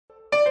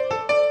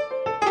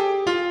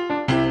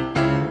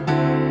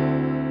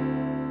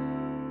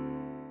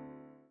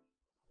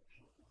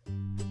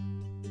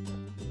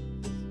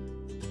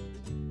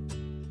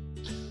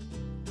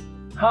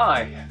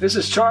Hi, this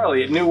is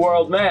Charlie at New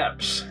World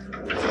Maps.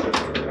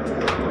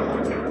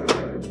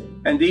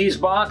 And these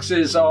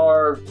boxes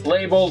are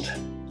labeled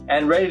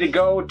and ready to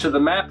go to the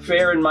map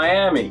fair in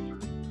Miami.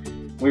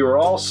 We were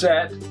all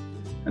set,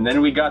 and then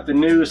we got the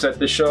news that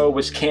the show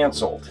was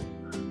canceled.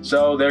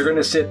 So they're going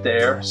to sit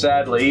there,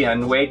 sadly,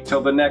 and wait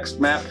till the next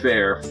map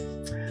fair.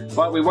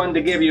 But we wanted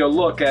to give you a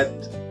look at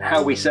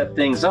how we set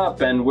things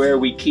up and where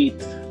we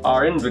keep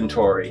our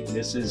inventory.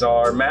 This is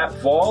our map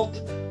vault.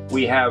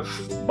 We have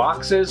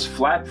boxes,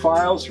 flat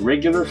files,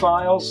 regular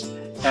files,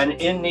 and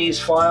in these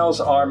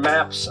files are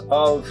maps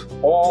of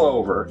all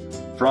over,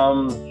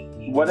 from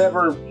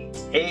whatever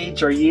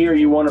age or year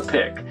you want to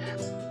pick.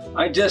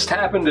 I just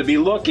happened to be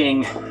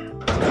looking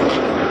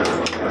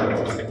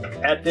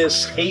at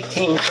this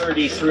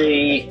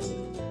 1833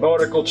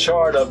 nautical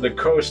chart of the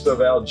coast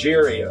of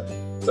Algeria,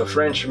 the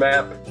French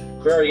map.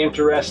 Very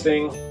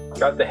interesting.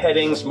 Got the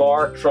headings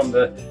marked from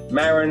the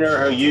mariner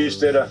who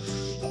used it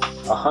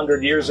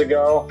 100 years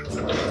ago.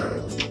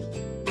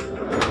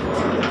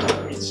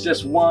 It's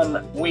just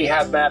one. We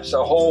have maps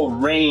a whole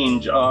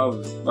range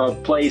of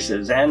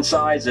places and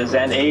sizes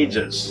and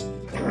ages.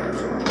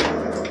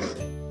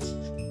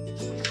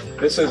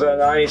 This is a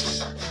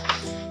nice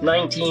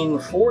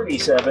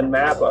 1947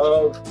 map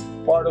of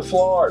part of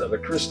Florida, the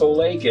Crystal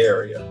Lake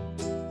area.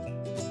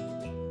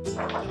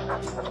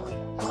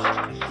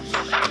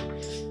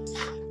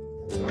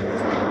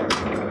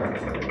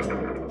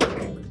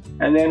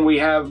 And then we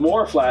have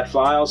more flat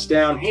files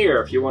down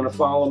here, if you want to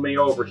follow me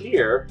over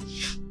here.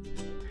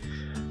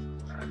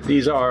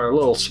 These are a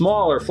little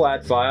smaller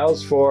flat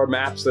files for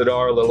maps that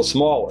are a little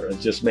smaller. It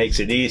just makes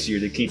it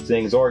easier to keep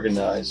things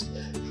organized.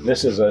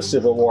 This is a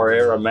Civil War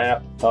era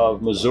map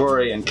of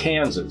Missouri and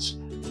Kansas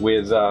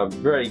with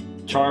very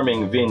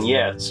charming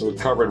vignettes with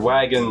covered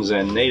wagons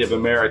and Native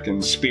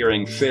Americans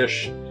spearing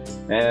fish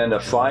and a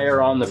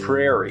fire on the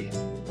prairie.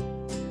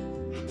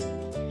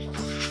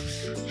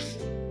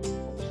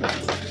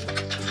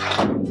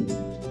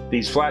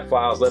 These flat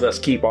files let us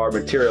keep our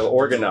material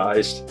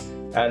organized,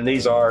 and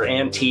these are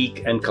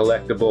antique and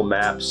collectible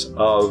maps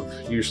of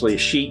usually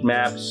sheet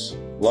maps,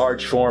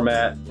 large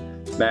format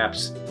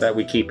maps that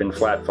we keep in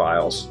flat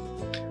files.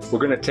 We're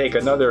going to take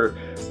another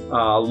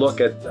look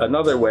at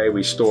another way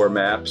we store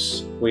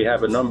maps. We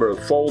have a number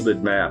of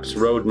folded maps,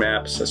 road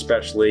maps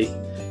especially,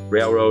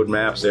 railroad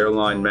maps,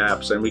 airline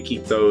maps, and we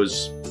keep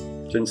those,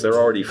 since they're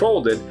already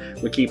folded,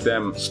 we keep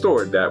them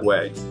stored that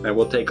way. And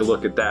we'll take a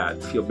look at that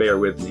if you'll bear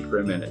with me for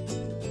a minute.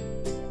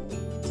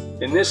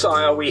 In this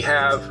aisle we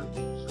have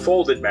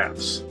folded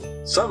maps.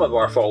 Some of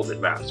our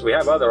folded maps. We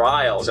have other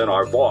aisles in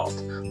our vault,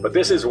 but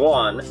this is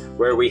one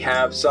where we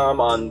have some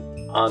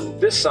on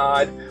this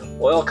side,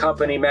 oil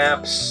company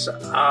maps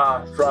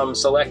from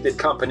selected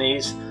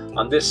companies.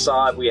 On this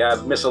side we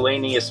have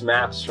miscellaneous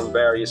maps from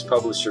various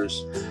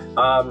publishers.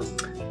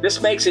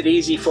 This makes it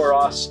easy for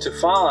us to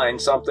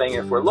find something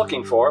if we're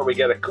looking for it. We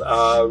get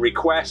a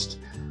request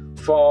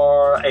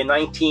for a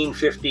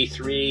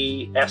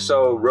 1953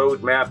 Esso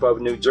road map of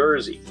New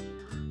Jersey.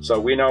 So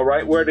we know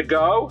right where to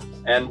go,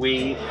 and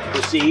we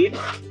proceed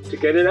to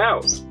get it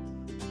out.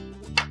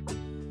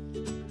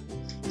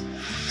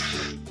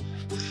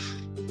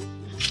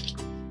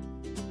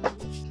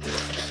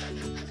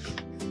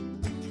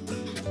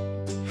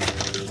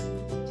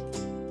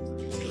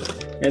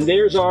 And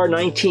there's our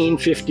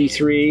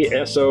 1953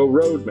 Esso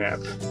road map.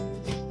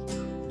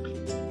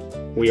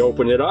 We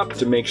open it up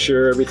to make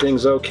sure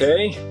everything's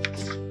okay.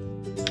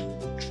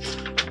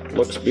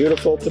 Looks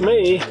beautiful to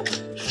me.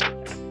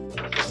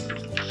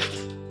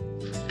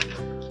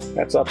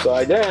 That's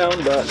upside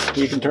down, but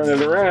you can turn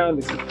it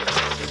around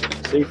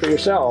and see for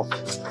yourself.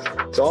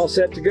 It's all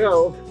set to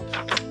go.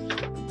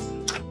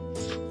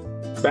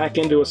 Back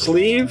into a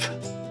sleeve.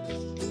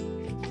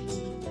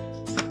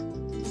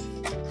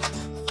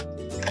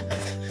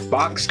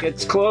 Box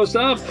gets closed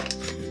up.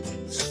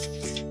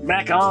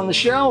 Back on the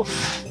shelf.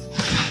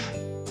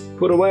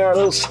 Put away our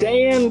little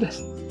stand.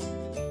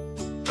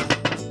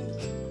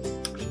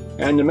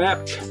 And the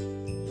map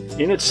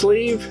in its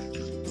sleeve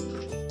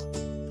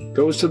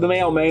goes to the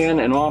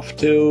mailman and off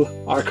to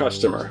our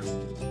customer.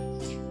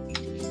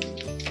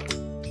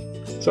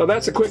 So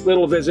that's a quick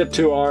little visit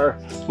to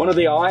one of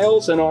the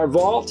aisles in our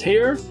vault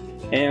here,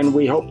 and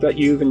we hope that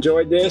you've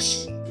enjoyed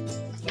this.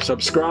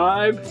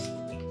 Subscribe.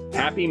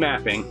 Happy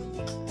mapping.